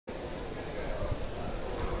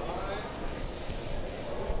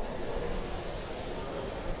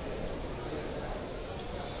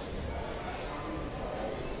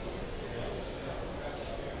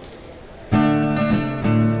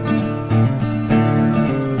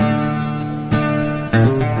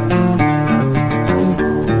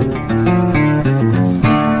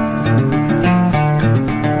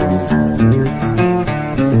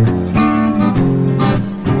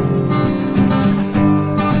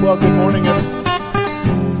Well, good morning, everyone.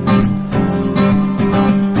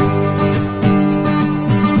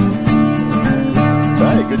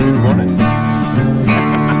 Hey, good morning.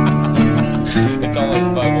 It's always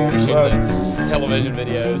fun when we shoot the television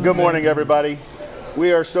videos. Good morning, everybody.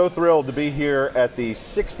 We are so thrilled to be here at the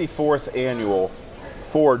 64th annual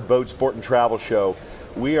Ford Boat Sport and Travel Show.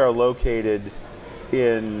 We are located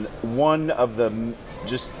in one of the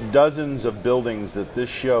just dozens of buildings that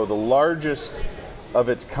this show, the largest of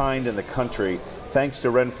its kind in the country, thanks to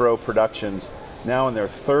Renfro Productions, now in their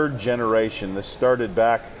third generation. This started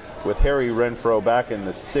back with Harry Renfro back in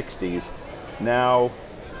the 60s. Now,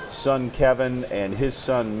 son Kevin and his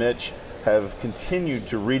son Mitch have continued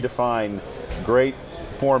to redefine great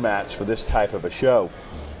formats for this type of a show,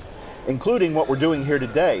 including what we're doing here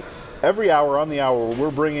today. Every hour on the hour,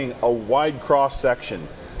 we're bringing a wide cross-section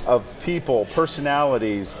of people,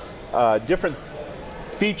 personalities, different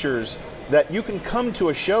features that you can come to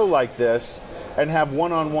a show like this and have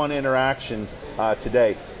one-on-one interaction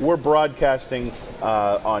today. We're broadcasting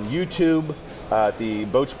on YouTube, the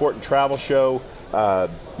Boat Sport and Travel Show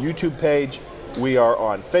YouTube page. We are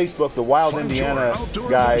on Facebook, the Wild Indiana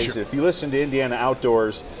guys. If you listen to Indiana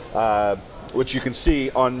Outdoors, which you can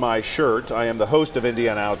see on my shirt, I am the host of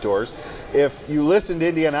Indiana Outdoors. If you listen to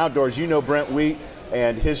Indiana Outdoors, you know Brent Wheat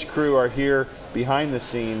and his crew are here behind the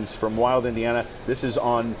scenes from Wild Indiana. This is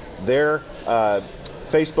on their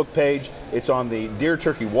Facebook page. It's on the Deer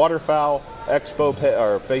Turkey Waterfowl Expo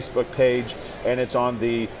Facebook page, and it's on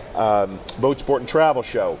the Boat Sport and Travel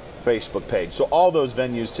Show Facebook page. So all those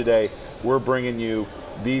venues today, we're bringing you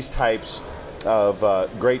these types of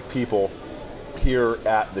great people here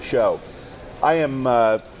at the show. I am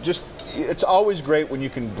it's always great when you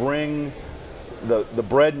can bring the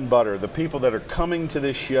bread and butter, the people that are coming to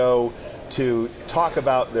this show to talk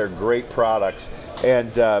about their great products.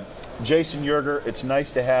 And Jaesen Yerger, it's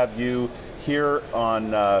nice to have you here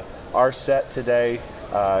on our set today.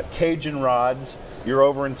 Cajun Rods, you're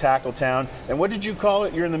over in Tackletown. And what did you call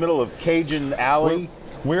it? You're in the middle of Cajun Alley?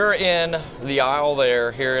 We're in the aisle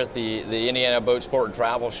there here at the Indiana Boat Sport and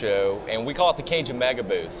Travel Show, and we call it the Cajun Mega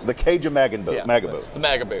Booth. The Cajun Mega Booth. Yeah, Mega Booth. The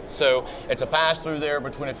Mega Booth. So it's a pass through there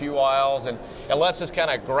between a few aisles, and it lets us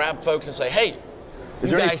kind of grab folks and say, hey, is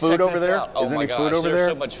there any food over there? Oh is there my any gosh, food over there's there?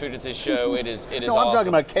 so much food at this show. It is no, awesome. I'm talking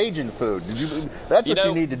about Cajun food. That's what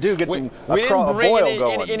you need to do. Get a boil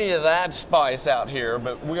going. Any of that spice out here,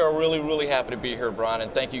 but we are really, really happy to be here, Brian,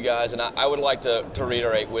 and thank you guys. And I would like to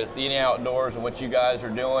reiterate with the Indiana Outdoors and what you guys are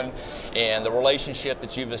doing and the relationship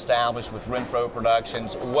that you've established with Renfro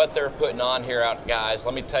Productions, what they're putting on here out, guys.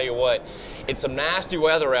 Let me tell you what, it's some nasty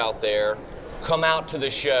weather out there. Come out to the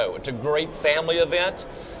show. It's a great family event.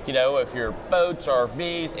 You know, if you're boats,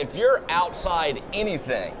 RVs, if you're outside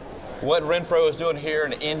anything, what Renfro is doing here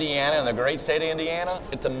in Indiana, in the great state of Indiana,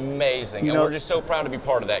 it's amazing. And we're just so proud to be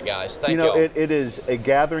part of that, guys. Thank you. It is a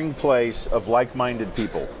gathering place of like-minded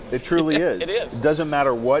people. It truly is. It is. It doesn't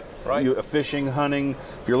matter what, fishing, hunting,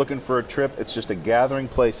 if you're looking for a trip, it's just a gathering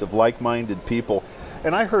place of like-minded people.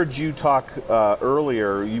 And I heard you talk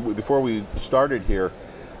earlier, before we started here,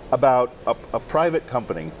 about a private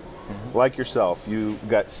company. Like yourself, you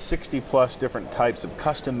got 60+ different types of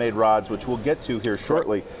custom-made rods, which we'll get to here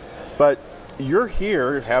shortly. But you're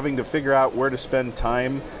here having to figure out where to spend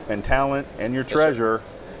time and talent and your treasure.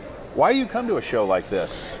 Why do you come to a show like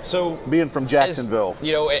this? So, being from Jacksonville,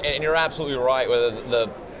 and you're absolutely right.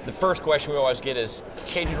 The first question we always get is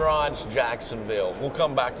Cajun Rods, Jacksonville. We'll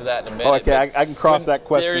come back to that in a minute. Oh, okay, I can cross that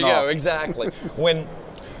question off. There you go, exactly.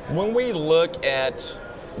 when we look at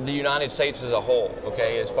the United States as a whole,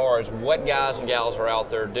 okay, as far as what guys and gals are out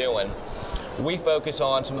there doing, we focus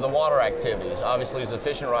on some of the water activities. Obviously, as a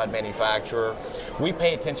fishing rod manufacturer, we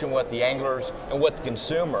pay attention to what the anglers and what the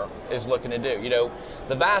consumer is looking to do. You know,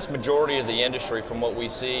 the vast majority of the industry, from what we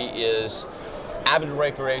see, is avid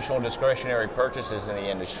recreational discretionary purchases in the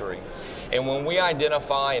industry. And when we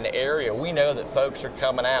identify an area, we know that folks are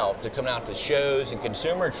coming out to shows and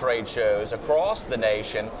consumer trade shows across the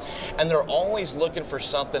nation, and they're always looking for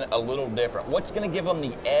something a little different. What's going to give them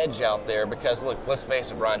the edge out there? Because look, let's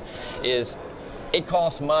face it, Brian, it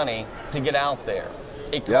costs money to get out there.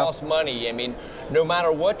 It costs money. I mean, no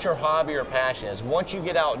matter what your hobby or passion is, once you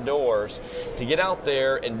get outdoors, to get out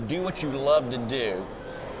there and do what you love to do,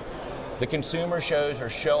 the consumer shows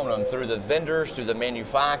are showing them through the vendors, through the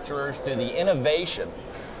manufacturers, through the innovation.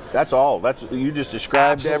 That's all. You just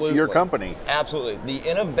described your company. Absolutely. The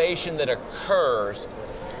innovation that occurs,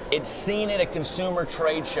 it's seen at a consumer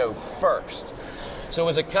trade show first. So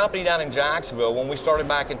as a company down in Jacksonville, when we started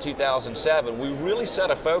back in 2007, we really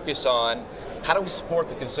set a focus on how do we support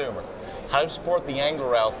the consumer? How do we support the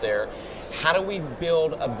angler out there? how do we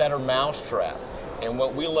build a better mousetrap? And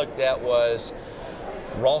what we looked at was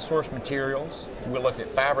raw source materials. We looked at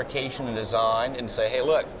fabrication and design and say, hey,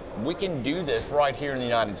 look, we can do this right here in the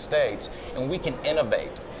United States, and we can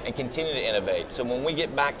innovate and continue to innovate. So when we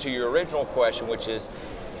get back to your original question, which is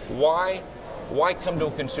why come to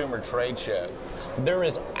a consumer trade show? There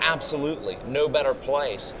is absolutely no better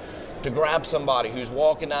place to grab somebody who's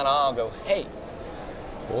walking down the aisle and go, hey,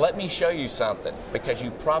 let me show you something, because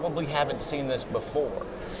you probably haven't seen this before.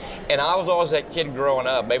 And I was always that kid growing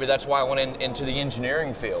up. Maybe that's why I went into the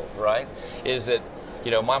engineering field, right? Is that,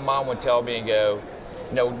 you know, my mom would tell me and go,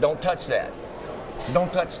 no, don't touch that.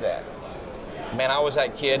 Don't touch that. Man, I was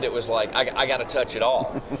that kid that was like, I got to touch it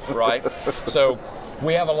all, right? So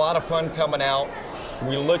we have a lot of fun coming out.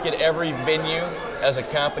 We look at every venue as a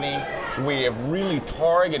company. We have really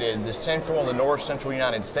targeted the central and the north central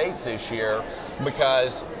United States this year,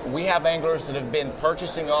 because we have anglers that have been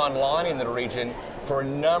purchasing online in the region for a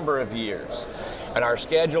number of years. And our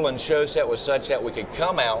schedule and show set was such that we could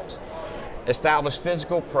come out, establish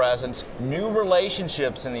physical presence, new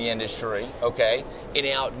relationships in the industry, okay? In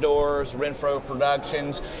the outdoors, Renfro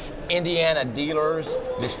Productions, Indiana dealers,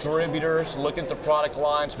 distributors, looking at the product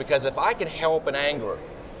lines, because if I can help an angler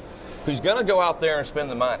who's gonna go out there and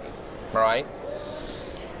spend the money, right?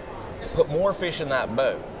 Put more fish in that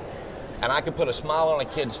boat, and I could put a smile on a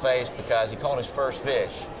kid's face because he caught his first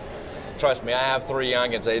fish. Trust me, I have 3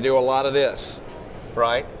 youngins, they do a lot of this,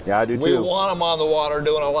 right? Yeah, I do too. We want them on the water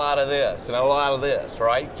doing a lot of this and a lot of this,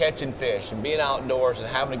 right? Catching fish and being outdoors and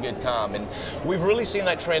having a good time. And we've really seen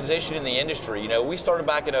that transition in the industry. You know, we started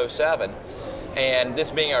back in '07, and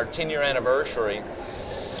this being our 10-year anniversary,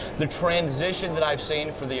 the transition that I've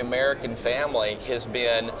seen for the American family has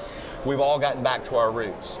been, we've all gotten back to our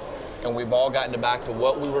roots, and we've all gotten back to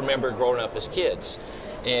what we remember growing up as kids.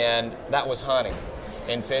 And that was hunting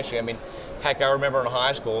and fishing. I mean, heck, I remember in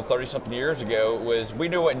high school, 30-something years ago, we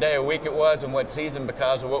knew what day of week it was and what season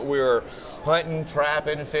because of what we were hunting,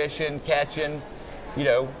 trapping, fishing, catching. You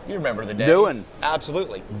know, you remember the days. Doing.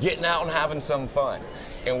 Absolutely. Getting out and having some fun.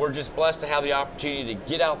 And we're just blessed to have the opportunity to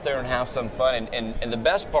get out there and have some fun. And the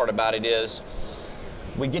best part about it is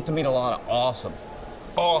we get to meet a lot of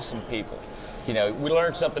awesome people. You know, we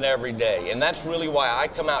learn something every day. And that's really why I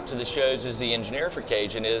come out to the shows as the engineer for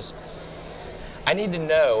Cajun is, I need to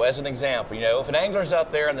know, as an example, you know, if an angler's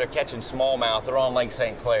out there and they're catching smallmouth, they're on Lake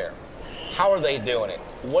St. Clair, how are they doing it?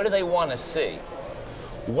 What do they want to see?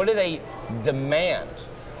 What do they demand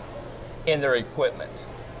in their equipment?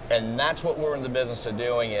 And that's what we're in the business of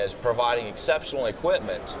doing, is providing exceptional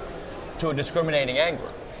equipment to a discriminating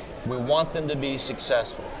angler. We want them to be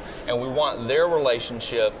successful, and we want their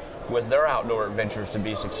relationship with their outdoor adventures to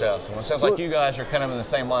be successful. It sounds like you guys are kind of in the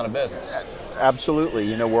same line of business. Absolutely.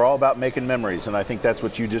 You know, we're all about making memories, and I think that's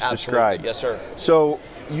what you just described. Yes, sir. So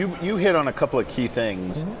you hit on a couple of key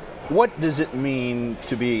things. Mm-hmm. What does it mean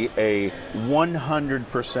to be a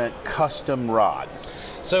 100% custom rod?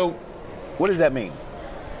 So what does that mean?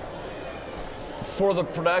 For the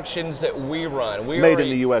productions that we run, we made in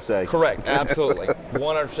the USA. Correct, absolutely.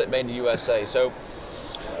 100% made in the USA. So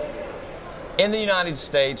in the United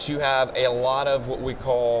States, you have a lot of what we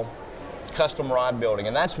call custom rod building,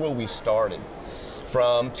 and that's where we started.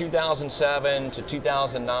 From 2007 to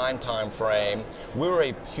 2009 time frame, we were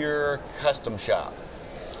a pure custom shop,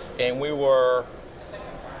 and we were.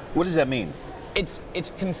 What does that mean? It's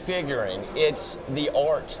configuring. It's the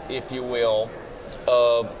art, if you will,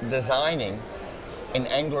 of designing an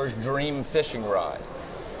angler's dream fishing rod.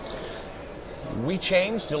 We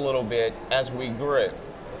changed a little bit as we grew.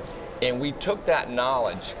 And we took that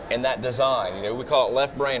knowledge and that design, you know, we call it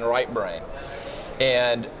left brain, right brain.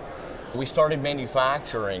 And we started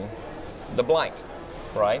manufacturing the blank,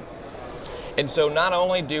 right? And so not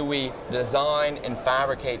only do we design and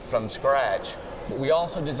fabricate from scratch, but we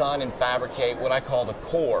also design and fabricate what I call the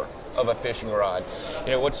core of a fishing rod.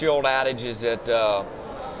 You know, what's the old adage is that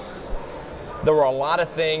there are a lot of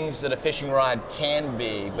things that a fishing rod can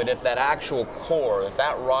be, but if that actual core, if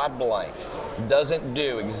that rod blank doesn't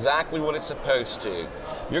do exactly what it's supposed to,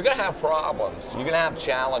 you're going to have problems. You're going to have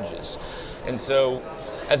challenges. And so,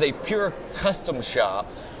 as a pure custom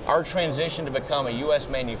shop, our transition to become a U.S.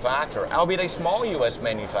 manufacturer, albeit a small U.S.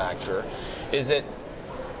 manufacturer, is that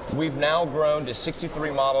we've now grown to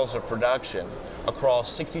 63 models of production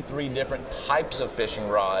across 63 different types of fishing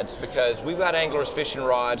rods, because we've got anglers fishing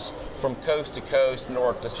rods from coast to coast,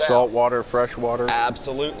 north to south. Saltwater, freshwater?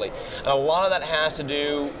 Absolutely. And a lot of that has to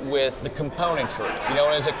do with the componentry. You know,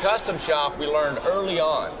 and as a custom shop, we learned early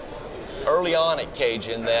on at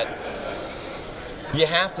Cajun, that you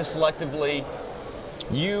have to selectively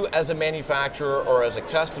You as a manufacturer or as a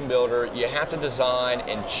custom builder, you have to design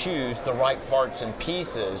and choose the right parts and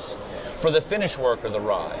pieces for the finish work of the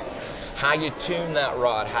rod. How you tune that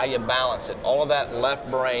rod, how you balance it, all of that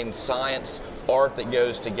left brain science, art that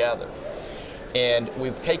goes together. And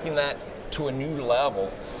we've taken that to a new level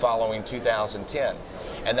following 2010.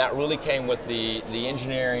 And that really came with the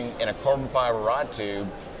engineering in a carbon fiber rod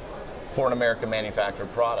tube for an American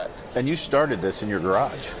manufactured product. And you started this in your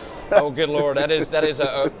garage. Oh, good Lord! That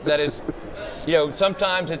is, you know,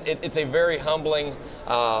 sometimes it's a very humbling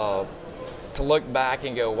to look back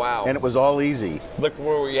and go, wow. And it was all easy. Look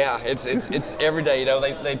where we, yeah, it's every day. You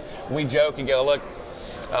know, we joke and go, look,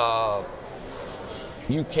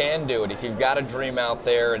 you can do it if you've got a dream out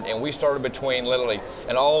there. And we started between literally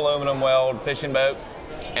an all aluminum weld fishing boat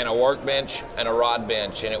and a workbench and a rod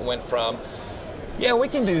bench, and it went from, yeah, we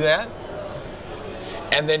can do that,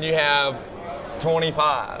 and then you have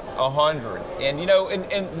 25, 100, and you know,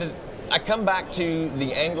 I come back to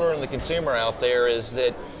the angler and the consumer out there is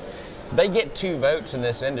that they get 2 votes in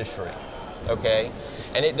this industry, okay?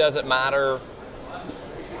 And it doesn't matter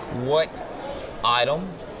what item,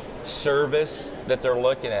 service that they're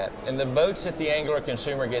looking at. And the votes that the angler or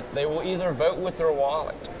consumer get, they will either vote with their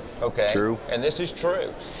wallet, okay? True. And this is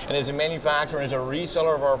true. And as a manufacturer, as a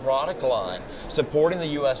reseller of our product line, supporting the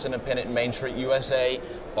U.S. Independent and Main Street USA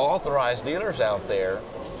authorized dealers out there,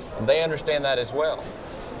 they understand that as well.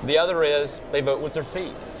 The other is they vote with their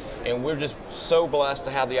feet. And we're just so blessed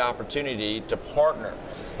to have the opportunity to partner,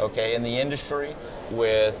 okay, in the industry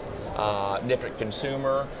with different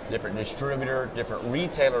consumer, different distributor, different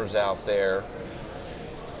retailers out there.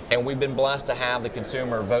 And we've been blessed to have the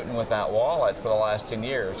consumer voting with that wallet for the last 10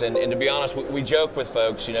 years. And to be honest, we joke with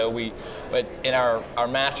folks, you know, in our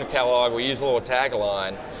master catalog, we use a little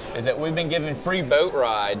tagline, is that we've been giving free boat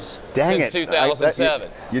rides since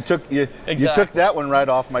 2007. You took that one right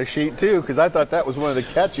off my sheet too, because I thought that was one of the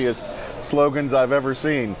catchiest slogans I've ever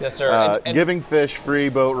seen. Yes, sir. Giving fish free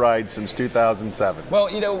boat rides since 2007.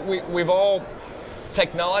 Well, you know, we've all,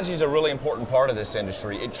 technology is a really important part of this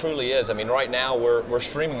industry. It truly is. I mean, right now we're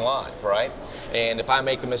streaming live, right? And if I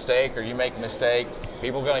make a mistake or you make a mistake,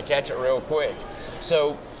 people are going to catch it real quick.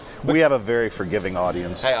 So we have a very forgiving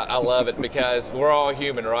audience. Hey, I love it because we're all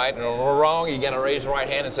human, right? And when we're wrong, you got to raise the right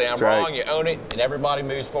hand and say, I'm wrong, right. You own it, and everybody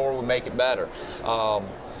moves forward, we make it better.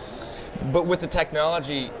 But with the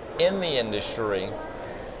technology in the industry,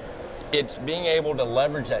 it's being able to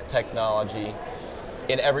leverage that technology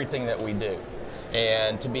in everything that we do,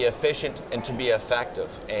 and to be efficient and to be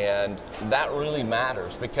effective. And that really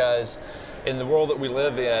matters because in the world that we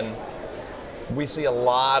live in, we see a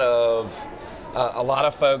lot of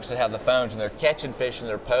folks that have the phones and they're catching fish and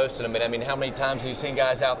they're posting them. And I mean, how many times have you seen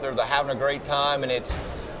guys out there that are having a great time and it's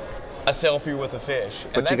a selfie with a fish?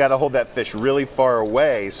 But you got to hold that fish really far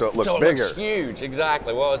away so it looks bigger. So it looks huge,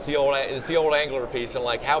 exactly. Well, it's the old angler piece, and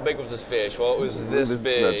like, how big was this fish? Well, it was this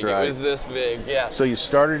big. That's right. It was this big, yeah. So you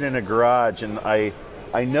started in a garage, and I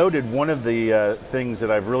noted one of the things that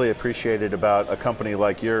I've really appreciated about a company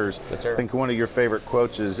like yours. Yes, sir. I think one of your favorite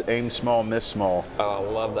quotes is "Aim small, miss small." Oh, I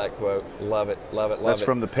love that quote. Love it, love it, love it. That's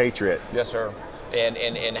from the Patriot. Yes, sir. And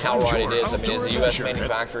how right it is. I mean, as a U.S.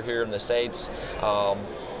 manufacturer here in the States,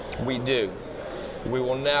 we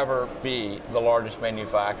will never be the largest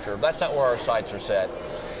manufacturer. That's not where our sights are set.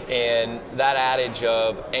 And that adage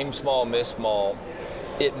of aim small, miss small,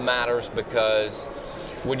 it matters because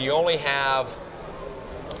when you only have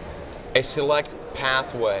a select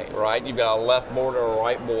pathway, right? You've got a left border or a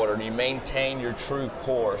right border, and you maintain your true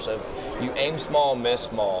course. So you aim small, miss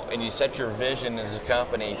small, and you set your vision as a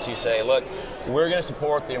company to say, look, we're going to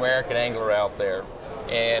support the American angler out there,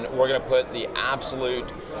 and we're going to put the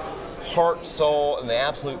absolute heart, soul, and the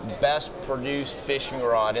absolute best produced fishing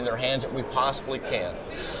rod in their hands that we possibly can.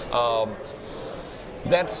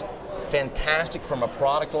 That's fantastic from a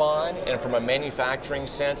product line and from a manufacturing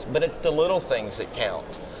sense, but it's the little things that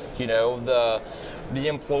count. You know, the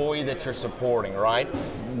employee that you're supporting, right?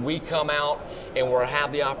 We come out and we'll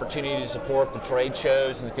have the opportunity to support the trade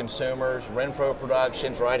shows and the consumers, Renfro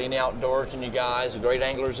Productions, right, in the outdoors, and you guys, the great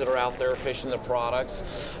anglers that are out there fishing the products.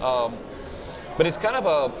 But it's kind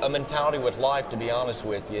of a mentality with life, to be honest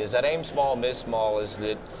with you, is that aim small, miss small, is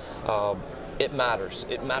that it matters.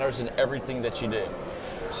 It matters in everything that you do.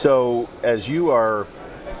 So as you are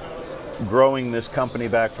growing this company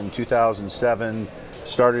back from 2007,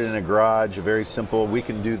 started in a garage, very simple, we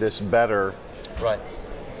can do this better. Right.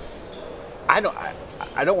 I don't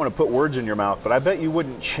want to put words in your mouth, but I bet you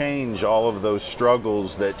wouldn't change all of those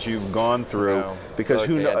struggles that you've gone through, because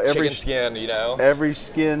who knows, chicken skin, you know, every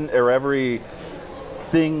skin or every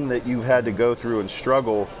thing that you've had to go through and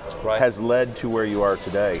struggle has led to where you are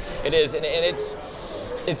today. It is, and it's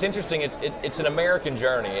interesting. It's an American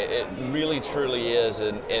journey. It really, truly is.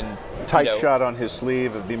 And tight shot on his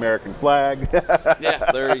sleeve of the American flag.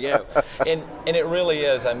 Yeah, there you go. And it really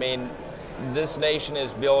is. I mean, this nation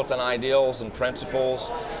is built on ideals and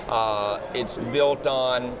principles. It's built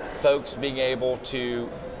on folks being able to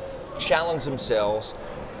challenge themselves,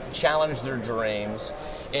 challenge their dreams,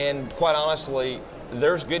 and quite honestly,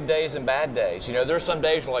 there's good days and bad days. You know, there's some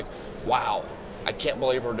days you're like, wow, I can't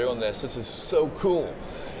believe we're doing this. This is so cool.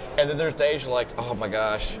 And then there's days you're like, oh my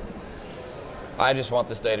gosh, I just want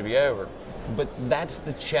this day to be over. But that's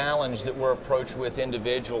the challenge that we're approached with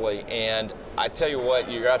individually. And I tell you what,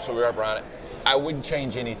 you're absolutely right, Brian. I wouldn't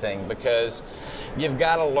change anything, because you've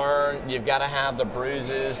got to learn, you've got to have the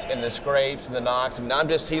bruises and the scrapes and the knocks. I mean, I'm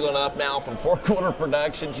just healing up now from 4-quarter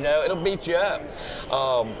productions, you know, it'll beat you up.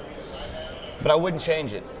 But I wouldn't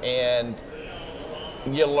change it. And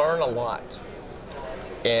you learn a lot.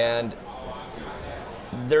 And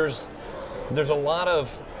there's a lot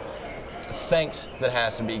of thanks that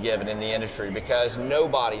has to be given in the industry, because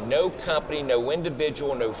nobody, no company, no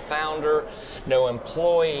individual, no founder, no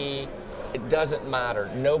employee, it doesn't matter.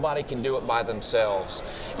 Nobody can do it by themselves.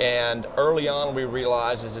 And early on we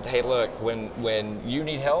realized is that, hey, look, when you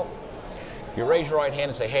need help, you raise your right hand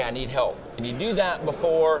and say, hey, I need help. And you do that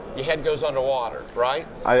before your head goes underwater, right?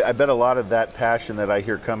 I bet a lot of that passion that I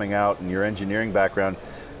hear coming out in your engineering background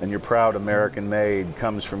and your proud American made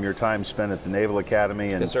comes from your time spent at the Naval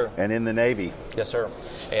Academy and, yes, sir. And in the Navy. Yes, sir.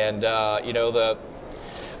 And, you know,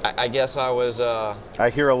 I guess I was... I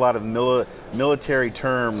hear a lot of military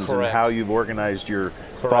terms and how you've organized your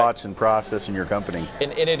thoughts and process in your company.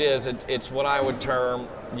 And it is. It's what I would term,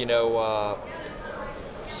 you know,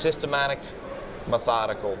 systematic,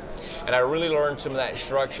 methodical. And I really learned some of that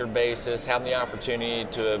structured basis, having the opportunity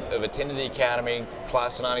to have attended the Academy,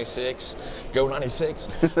 class of 96, go 96.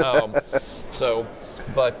 But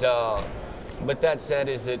that said,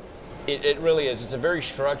 is that it really is. It's a very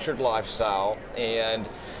structured lifestyle, and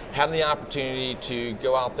having the opportunity to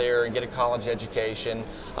go out there and get a college education,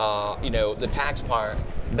 you know, the taxpayer,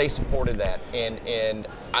 they supported that. And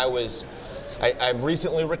I've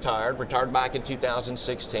recently retired back in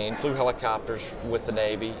 2016, flew helicopters with the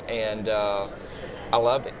Navy, and I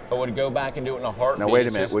loved it. I would go back and do it in a heartbeat. Now wait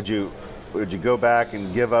a minute, would you go back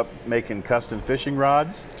and give up making custom fishing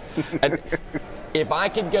rods? If I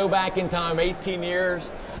could go back in time 18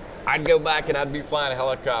 years, I'd go back and I'd be flying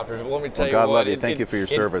helicopters. But let me tell you what. God love you. Thank you for your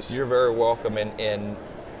service. You're very welcome, and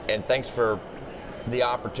thanks for the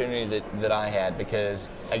opportunity that I had, because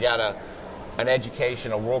I got an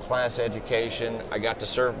education, a world-class education. I got to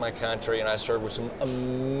serve my country, and I served with some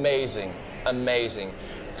amazing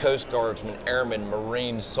Coast Guardsmen, airmen,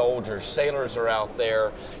 Marines, soldiers, sailors are out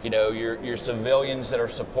there. You know, your civilians that are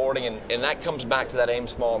supporting, and that comes back to that aim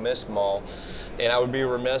small, miss small. And I would be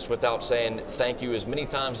remiss without saying thank you as many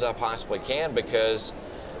times as I possibly can, because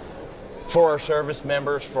for our service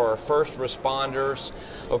members, for our first responders,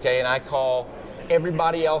 okay, and I call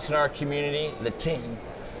everybody else in our community the team.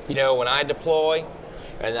 You know, when I deploy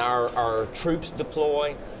and our troops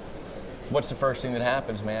deploy, what's the first thing that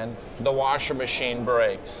happens, man? The washer machine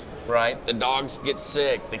breaks, right? The dogs get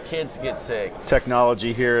sick, the kids get sick.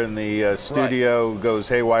 Technology here in the studio goes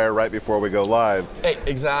haywire right before we go live. Hey,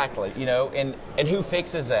 exactly, you know, and who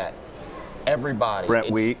fixes that? Everybody. Brent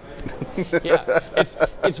Wheat. Yeah,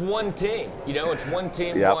 it's one team, you know, it's one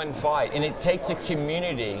team, one fight, and it takes a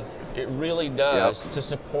community. It really does to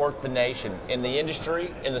support the nation. In the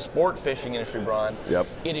industry, in the sport fishing industry, Brian,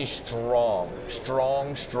 it is strong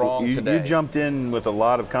today. You jumped in with a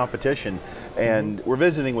lot of competition, and we're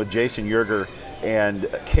visiting with Jaesen Yerger and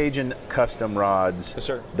Cajun Custom Rods. Yes,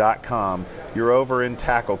 sir. .com. You're over in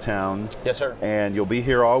Tackletown. Yes, sir. And you'll be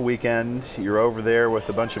here all weekend. You're over there with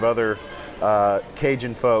a bunch of other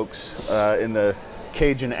Cajun folks in the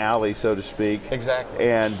Cajun alley, so to speak. Exactly.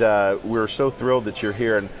 And we're so thrilled that you're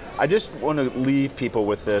here. And I just want to leave people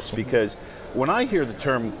with this, because when I hear the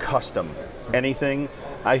term custom anything,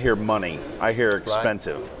 I hear money, I hear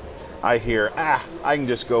expensive, I hear, I can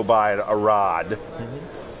just go buy a rod.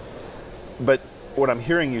 But what I'm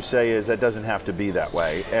hearing you say is that doesn't have to be that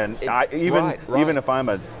way. And even if I'm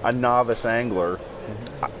a novice angler,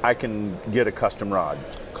 I can get a custom rod.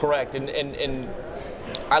 Correct. And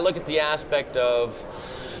I look at the aspect of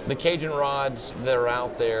the Cajun rods that are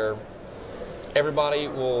out there. Everybody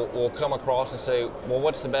will come across and say, well,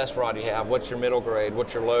 what's the best rod you have? What's your middle grade?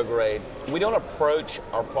 What's your low grade? We don't approach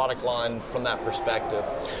our product line from that perspective.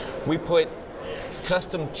 We put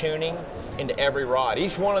custom tuning into every rod.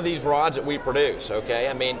 Each one of these rods that we produce, okay?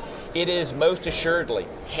 I mean, it is most assuredly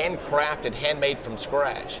handcrafted, handmade from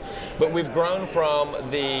scratch. But we've grown from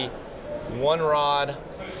the one rod,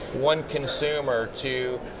 one consumer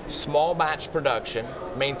to small batch production,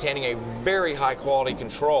 maintaining a very high quality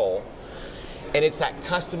control. And it's that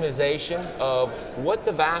customization of what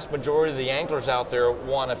the vast majority of the anglers out there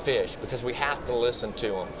want to fish, because we have to listen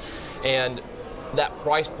to them. And that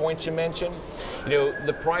price point you mentioned, you know,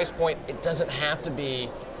 the price point, it doesn't have to be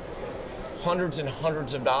hundreds and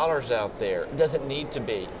hundreds of dollars out there. It doesn't need to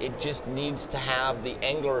be. It just needs to have the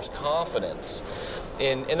angler's confidence.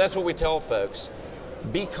 And that's what we tell folks.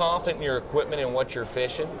 Be confident in your equipment and what you're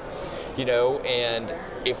fishing, you know, and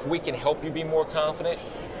if we can help you be more confident,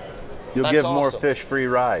 you'll that's give awesome. more fish free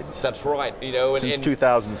rides. That's right, you know. Since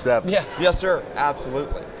 2007. Yeah, yes, sir,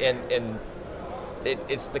 absolutely. And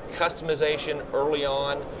it's the customization early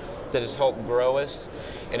on that has helped grow us,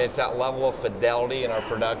 and it's that level of fidelity in our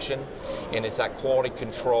production, and it's that quality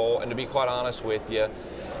control. And to be quite honest with you,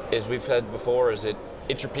 as we've said before, is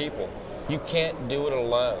it's your people. You can't do it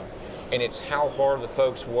alone. And it's how hard the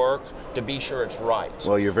folks work to be sure it's right.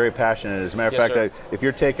 Well, you're very passionate. As a matter of fact, if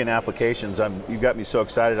you're taking applications, you've got me so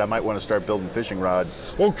excited I might want to start building fishing rods.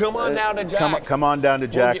 Well, come on down to Jack's. Come on down to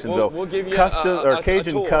Jacksonville. We'll give you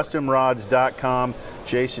CajunCustomRods.com.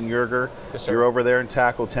 Jaesen Yerger, yes, sir. You're over there in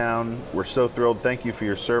Tackletown. We're so thrilled. Thank you for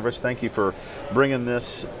your service. Thank you for bringing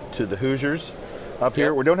this to the Hoosiers up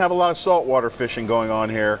here. We don't have a lot of saltwater fishing going on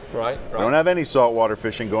here. Right. We don't have any saltwater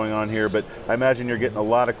fishing going on here, but I imagine you're getting a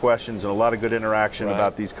lot of questions and a lot of good interaction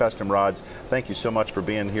about these custom rods. Thank you so much for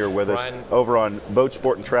being here with us over on Boat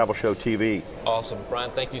Sport and Travel Show TV. Awesome.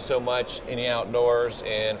 Brian, thank you so much. Any Outdoors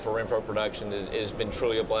and for Info Production, it has been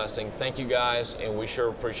truly a blessing. Thank you guys, and we sure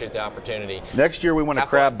appreciate the opportunity. Next year we want a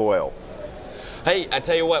crab boil. Hey, I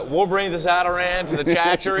tell you what, we'll bring the Zatarain to the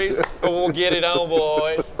Chatcheries, and we'll get it on,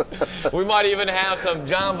 boys. We might even have some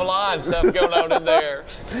John Valon stuff going on in there.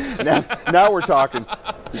 Now we're talking.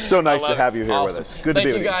 It's so nice to have you here with us. Good to be with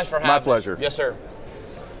you. Thank you guys for having us. My pleasure. Yes, sir.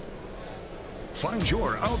 Find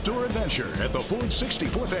your outdoor adventure at the Ford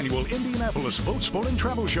 64th Annual Indianapolis Boat Sport and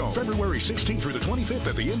Travel Show, February 16th through the 25th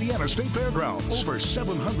at the Indiana State Fairgrounds. Over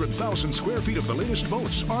 700,000 square feet of the latest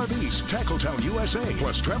boats, RVs, Tackletown USA,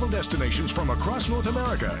 plus travel destinations from across North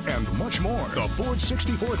America, and much more. The Ford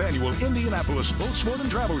 64th Annual Indianapolis Boat Sport and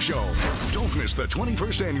Travel Show. Don't miss the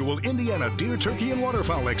 21st Annual Indiana Deer, Turkey, and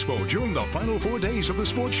Waterfowl Expo during the final 4 days of the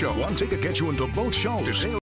sports show. One ticket gets you into both shows.